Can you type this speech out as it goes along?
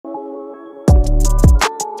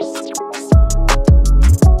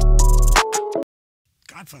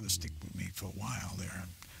Godfather stick with me for a while there.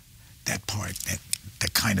 That part, the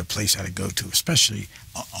kind of place I'd go to, especially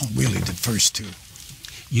on really the first two.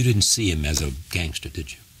 You didn't see him as a gangster,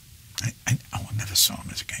 did you? I never saw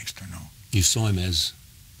him as a gangster, no. You saw him as?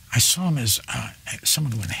 I saw him as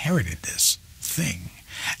someone who inherited this thing,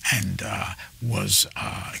 and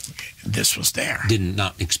this was there. Did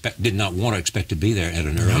not want to expect to be there at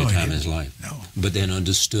an early time in his life. No. But then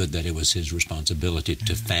understood that it was his responsibility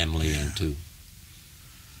to family and to.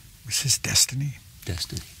 It was his destiny.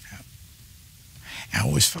 Destiny. Yeah. I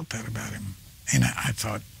always felt that about him, and I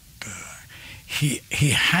thought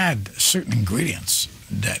he had certain ingredients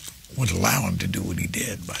that would allow him to do what he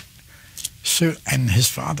did, but and his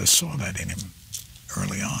father saw that in him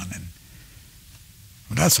early on, and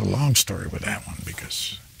well, that's a long story with that one,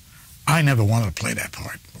 because I never wanted to play that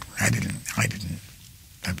part. I didn't.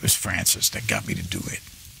 That was Francis that got me to do it.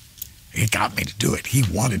 He got me to do it. He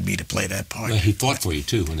wanted me to play that part. Well, he fought for you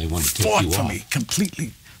too when they wanted to take you off. Fought for me,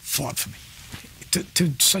 completely fought for me,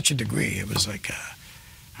 to such a degree. It was like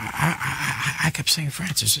I kept saying,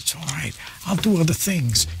 Francis, it's all right. I'll do other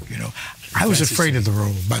things, you know. I was afraid of the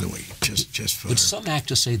role, by the way, just for. But some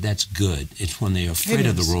actors say that's good. It's when they're afraid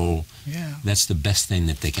of the role. Yeah. That's the best thing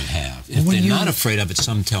that they can have. If they're not afraid of it,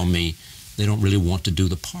 some tell me they don't really want to do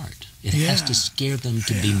the part. It has to scare them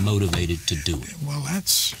to be motivated to do it. Well,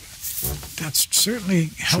 that's certainly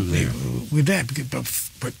helped me with that.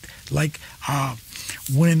 But like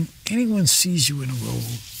when anyone sees you in a role,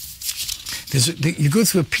 you go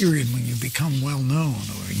through a period when you become well known,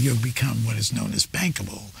 or you become what is known as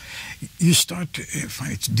bankable. You start to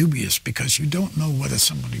find it's dubious, because you don't know whether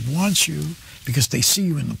somebody wants you because they see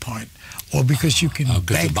you in the part, or because you can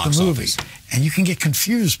bank the movie. And you can get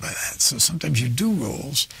confused by that. So sometimes you do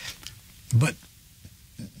roles, but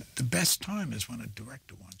the best time is when a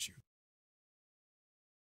director wants you.